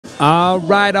All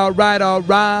right.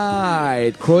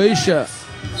 Croatia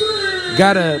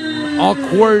got an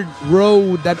awkward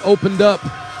road that opened up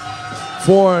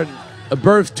for a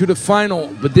berth to the final,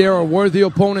 but they're a worthy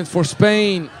opponent for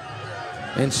Spain.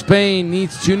 And Spain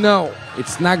needs to know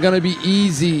it's not going to be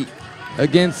easy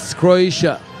against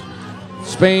Croatia.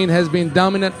 Spain has been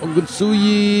dominant.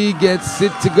 Ogunsuyi gets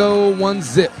it to go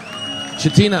 1-0.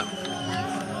 Cetina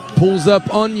pulls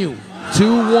up on you.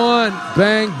 2-1.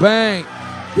 Bang, bang.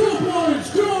 2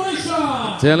 points,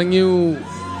 Croatia. Telling you.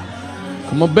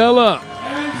 Kumabella.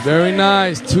 Very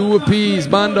nice. 2 apiece.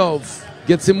 Bandov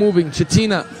gets it moving.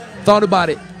 Cetina thought about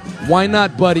it. Why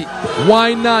not, buddy?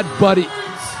 Why not, buddy?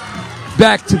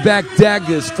 Back-to-back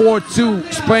daggers.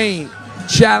 4-2. Spain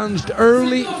challenged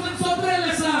early.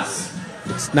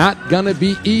 It's not gonna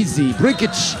be easy.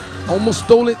 Brikic almost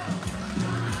stole it.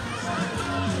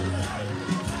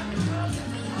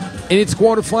 In its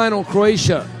quarterfinal,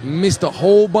 Croatia missed a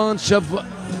whole bunch of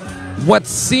what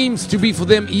seems to be for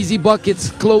them easy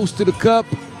buckets close to the cup.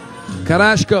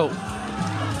 Carrasco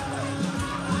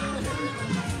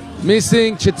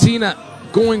missing. Cetina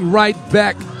going right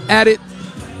back at it.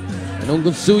 And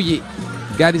Ogunsuyi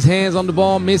got his hands on the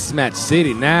ball. Mismatch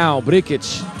city now. Brikic,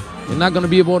 they're not going to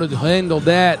be able to handle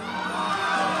that.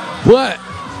 But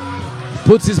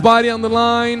puts his body on the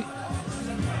line.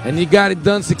 And he got it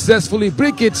done successfully.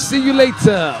 Brikic, see you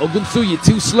later. Ogunsuyi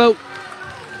too slow.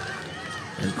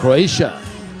 And Croatia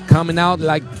coming out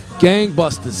like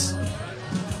gangbusters.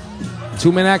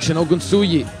 2-man action.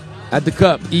 Ogunsuyi at the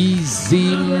cup.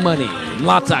 Easy money.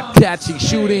 Mlatak catching,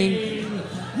 shooting.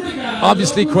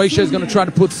 Obviously, Croatia is going to try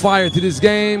to put fire to this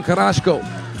game. Carrasco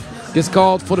gets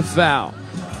called for the foul.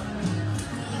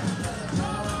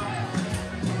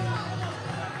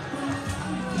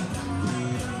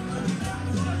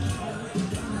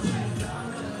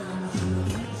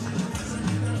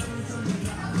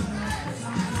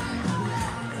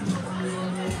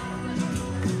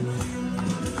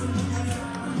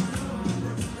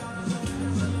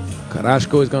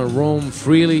 Carrasco is going to roam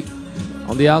freely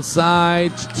on the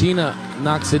outside. Cetina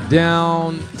knocks it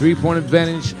down. 3-point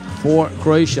advantage for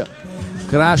Croatia.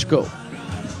 Carrasco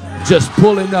just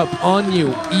pulling up on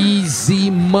you.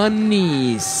 Easy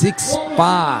money.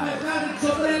 6-5.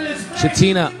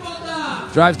 Cetina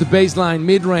drives the baseline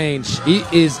mid-range. He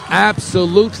is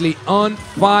absolutely on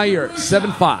fire.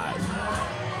 7-5.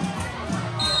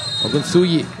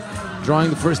 Ogunsuyi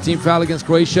drawing the first team foul against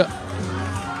Croatia.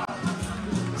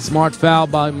 Smart foul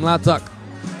by Mlatak.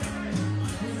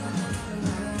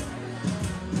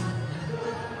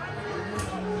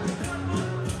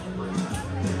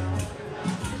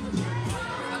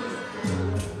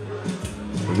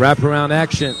 Wraparound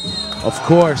action. Of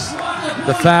course,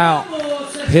 the foul.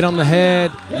 Hit on the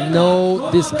head.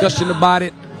 No discussion about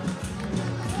it.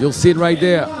 You'll see it right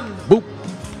there. Boop.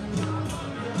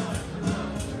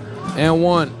 And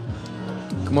 1.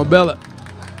 Kumabella.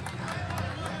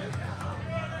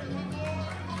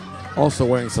 Also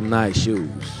wearing some nice shoes.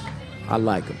 I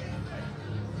like them.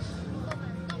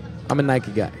 I'm a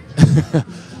Nike guy.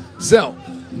 So,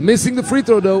 missing the free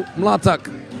throw though. Mlatak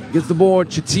gets the board.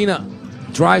 Cetina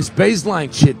drives baseline.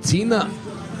 Cetina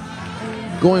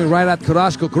going right at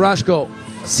Carrasco. Carrasco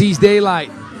sees daylight.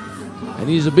 And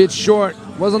he's a bit short.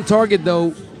 Was on target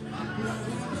though.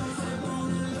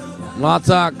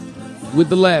 Mlatak with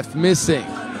the left. Missing.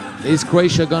 Is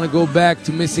Croatia going to go back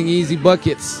to missing easy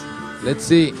buckets? Let's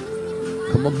see.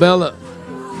 Kumabella,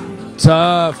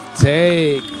 tough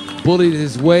take, bullied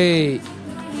his way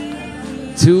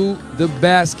to the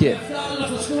basket.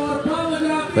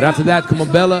 But after that,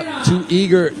 Kumabella, too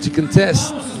eager to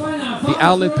contest the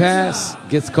outlet pass,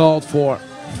 gets called for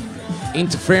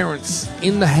interference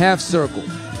in the half circle.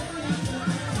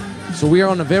 So we are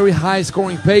on a very high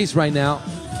scoring pace right now.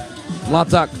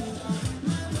 Mlatak.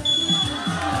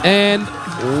 And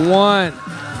 1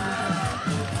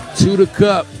 to the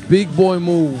cup. Big boy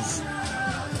move.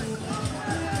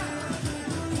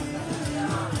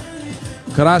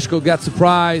 Carrasco got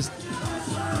surprised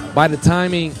by the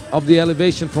timing of the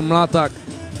elevation from Mlatak.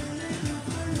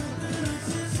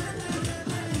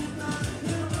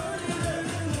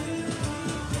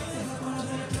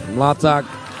 Mlatak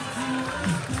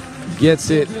gets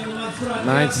it.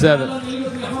 9-7.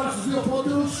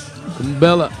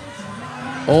 Kumabella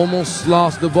almost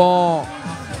lost the ball.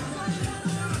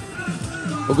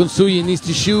 Ogunsuyi needs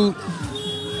to shoot.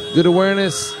 Good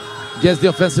awareness. Gets the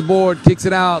offensive board. Kicks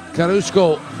it out.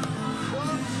 Carrasco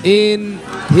in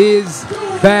his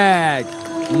bag.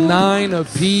 9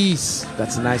 apiece.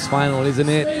 That's a nice final, isn't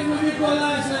it?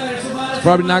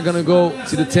 Probably not going to go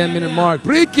to the 10-minute mark.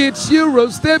 Brikic, Euro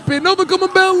stepping over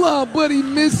Comabella, but he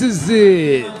misses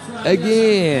it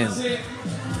again.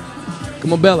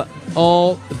 Comabella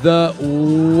all the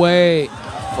way.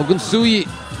 Ogunsuyi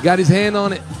got his hand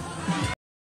on it.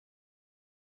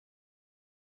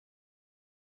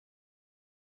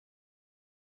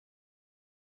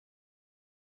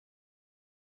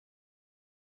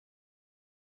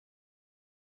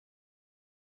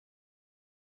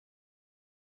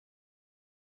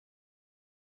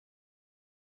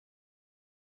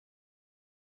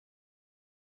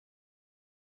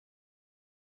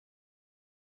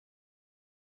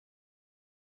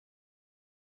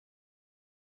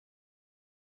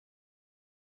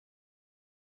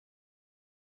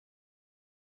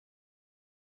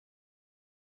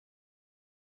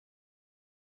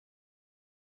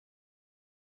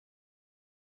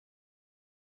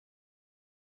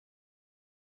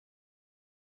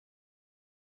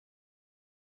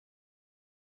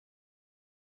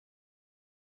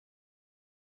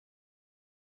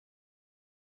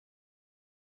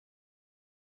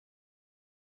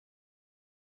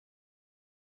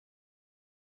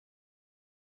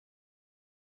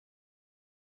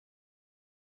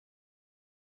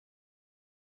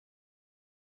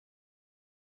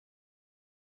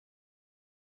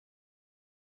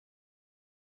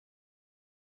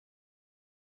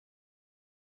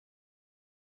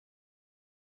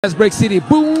 Let's break City.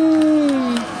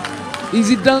 Boom!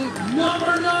 Easy dunk.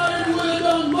 Number 9 with a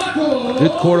dunk, Michael.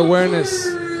 Good court awareness.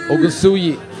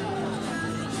 Ogunsuyi.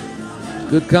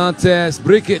 Good contest.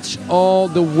 Brikic all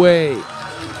the way.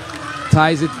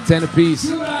 Ties it to 10 apiece.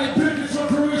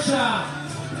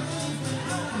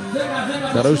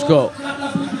 Darushko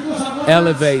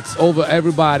elevates over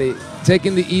everybody,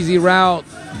 taking the easy route,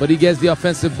 but he gets the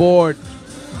offensive board.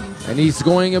 And he's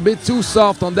going a bit too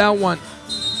soft on that one.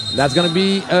 That's going to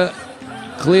be a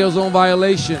clear zone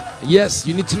violation. Yes,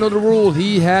 you need to know the rule.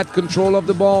 He had control of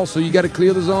the ball, so you got to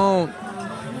clear the zone.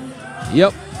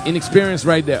 Yep, inexperience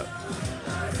right there.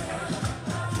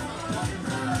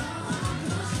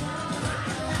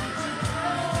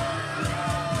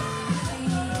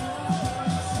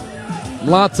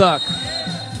 Mlatak.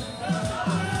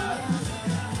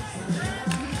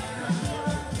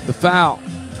 The foul.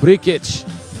 Brikic.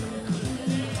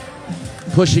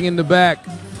 Pushing in the back.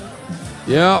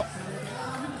 Yep.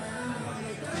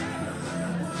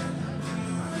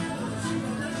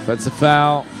 That's a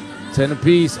foul. 10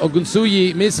 apiece.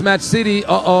 Ogunsuyi, mismatch City.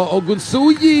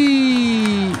 Ogunsuyi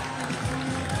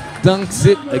dunks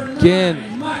it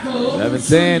again.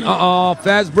 11-10.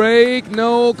 Fast break.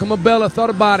 No, Comabella thought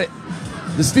about it.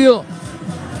 The steal.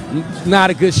 Not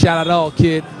a good shot at all,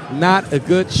 kid. Not a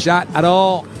good shot at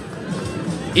all.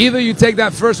 Either you take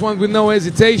that first one with no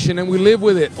hesitation and we live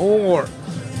with it, or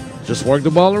just work the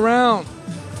ball around.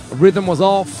 The rhythm was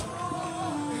off.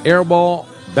 Air ball,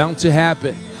 bound to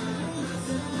happen.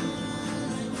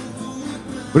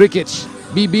 Brikic,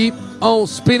 beep beep,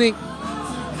 spinning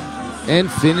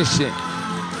and finishing.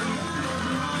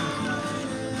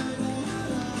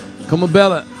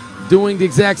 Comabella doing the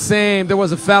exact same. There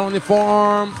was a foul on the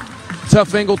forearm.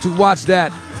 Tough angle to watch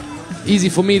that. Easy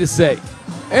for me to say.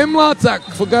 And Mlatak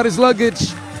forgot his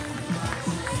luggage.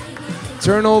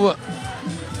 Turnover.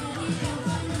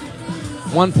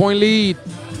 1 point lead.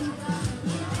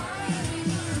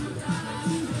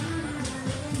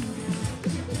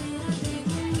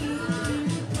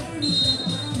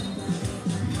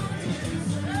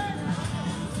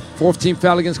 Fourth team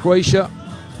foul against Croatia.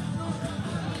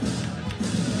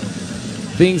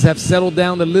 Things have settled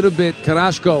down a little bit.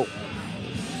 Carrasco.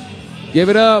 Give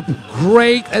it up.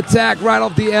 Great attack right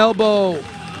off the elbow.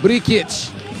 Brikic.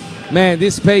 Man,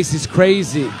 this pace is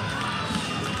crazy.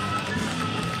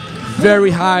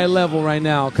 Very high level right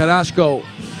now. Carrasco,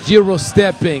 gyro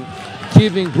stepping,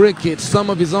 giving Brikic some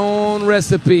of his own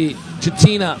recipe.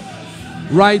 Cetina,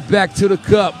 right back to the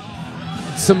cup.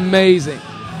 It's amazing.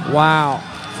 Wow.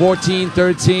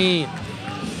 14-13.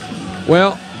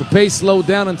 Well, the pace slowed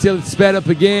down until it sped up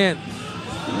again.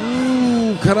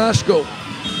 Ooh, Carrasco.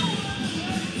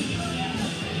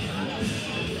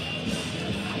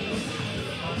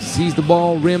 Sees the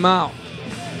ball rim out.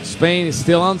 Spain is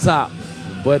still on top.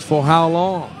 But for how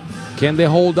long? Can they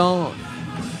hold on?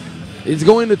 It's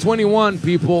going to 21,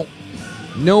 people.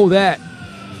 Know that.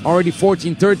 Already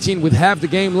 14-13 with half the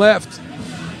game left.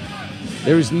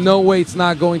 There is no way it's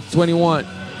not going to 21.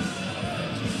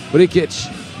 Brikic.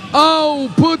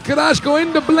 Put Carrasco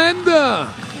in the blender.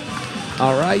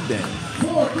 All right, then.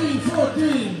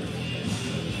 14-14.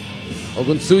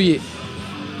 Ogunsuyi.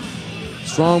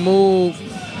 Strong move.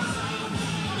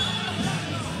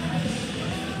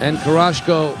 And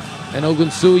Carrasco and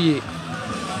Ogunsuyi.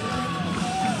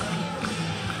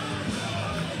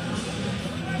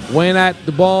 Went at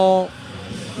the ball,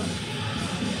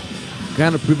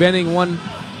 kind of preventing one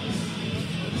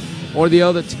or the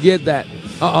other to get that.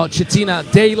 Chetina,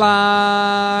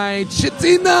 daylight.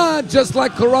 Chetina, just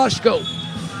like Carrasco.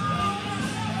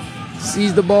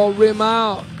 Sees the ball rim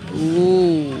out.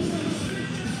 Ooh.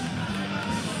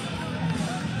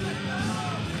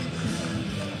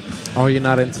 Are you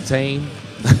not entertained?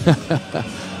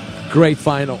 Great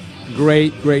final.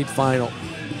 Great final.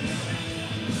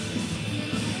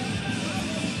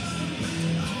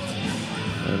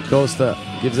 And Costa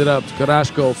gives it up to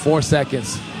Carrasco. 4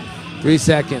 seconds. 3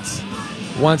 seconds.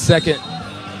 1 second.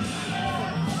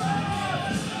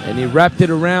 And he wrapped it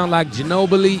around like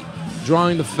Ginobili,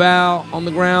 drawing the foul on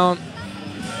the ground.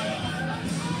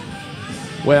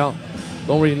 Well,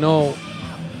 don't really know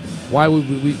why we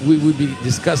would be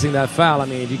discussing that foul. I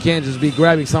mean, you can't just be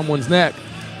grabbing someone's neck.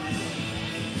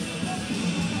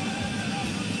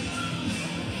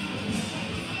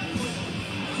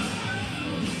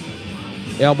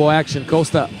 Elbow action,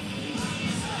 Costa.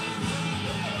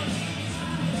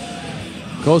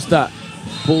 Costa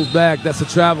pulls back, that's a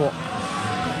travel.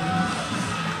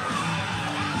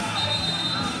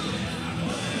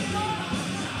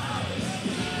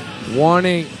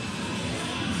 Warning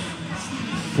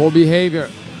for behavior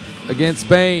against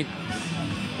Spain.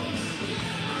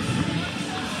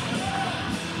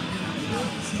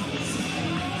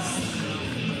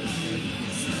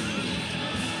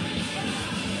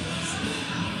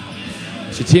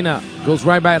 Chetina goes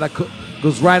right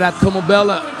at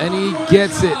Comobella, and he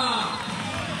gets it.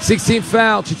 16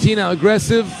 foul. Chetina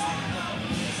aggressive.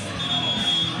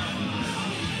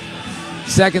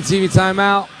 Second TV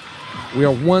timeout. We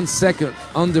are 1 second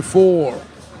under 4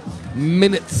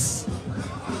 minutes.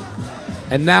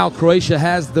 And now Croatia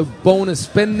has the bonus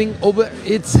pending over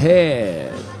its head.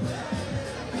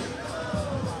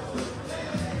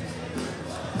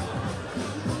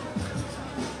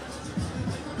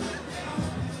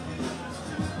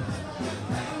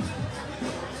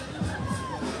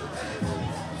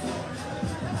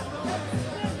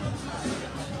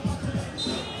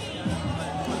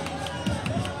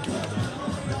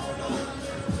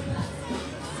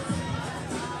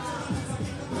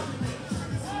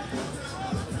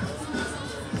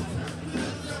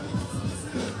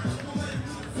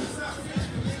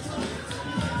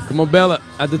 Comobella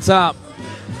at the top,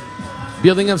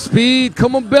 building up speed.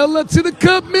 Comobella to the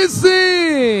cup,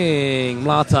 missing.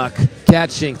 Mlatak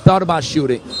catching, thought about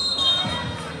shooting.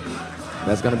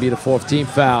 That's going to be the 4th team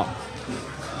foul.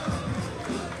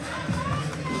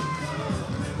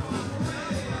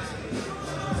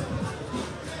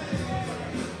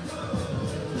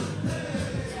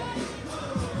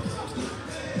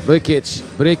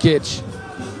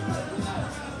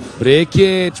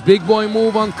 Brikic, big boy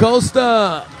move on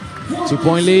Costa.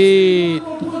 2-point lead.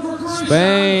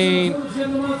 Spain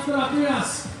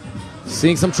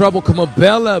seeing some trouble.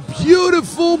 Comobella,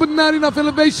 beautiful, but not enough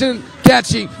elevation.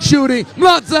 Catching, shooting.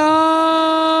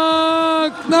 Mlatak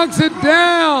knocks it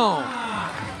down.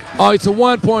 Oh, it's a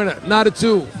 1-pointer, not a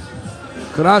 2.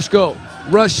 Carrasco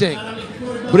rushing.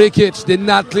 Brikic did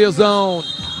not clear zone.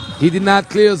 He did not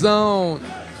clear zone.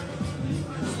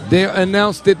 They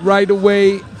announced it right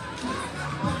away.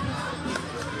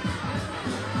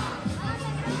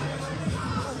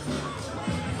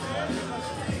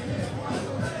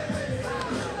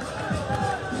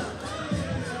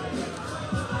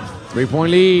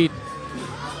 Three-point lead.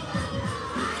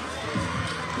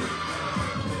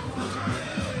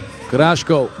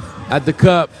 Carrasco at the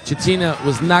cup. Chetina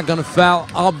was not going to foul,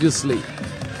 obviously.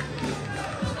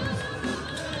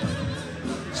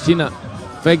 Chetina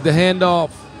faked the handoff.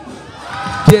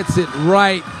 Gets it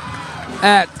right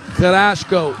at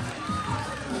Carrasco.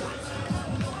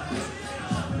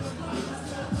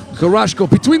 Carrasco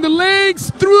between the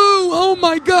legs, through. Oh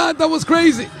my God, that was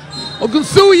crazy.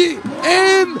 Ogunsuyi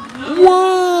and 1.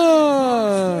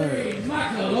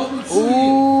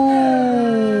 Ooh.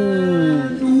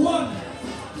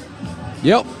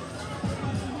 Yep.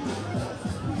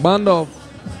 Bandov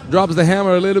drops the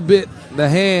hammer a little bit. The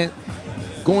hand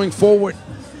going forward.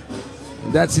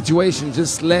 In that situation,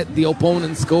 just let the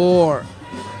opponent score.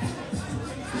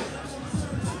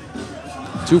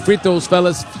 2 free throws,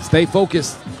 fellas. Stay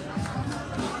focused.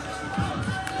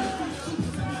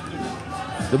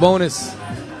 The bonus.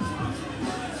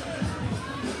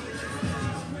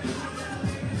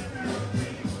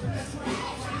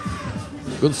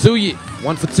 Ogunsuyi,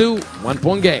 1 for 2,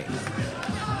 1-point game.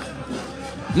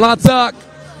 Mlatak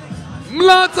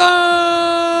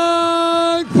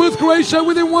puts Croatia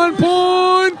within 1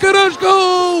 point.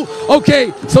 Karushko!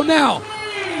 Okay, so now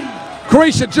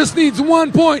Croatia just needs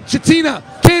 1 point. Cetina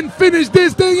can finish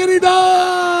this thing, and he does!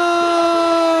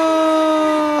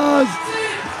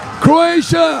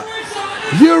 Croatia,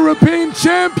 European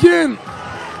champion,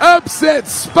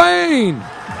 upsets Spain.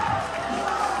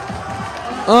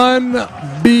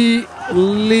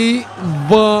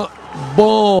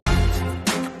 Unbelievable.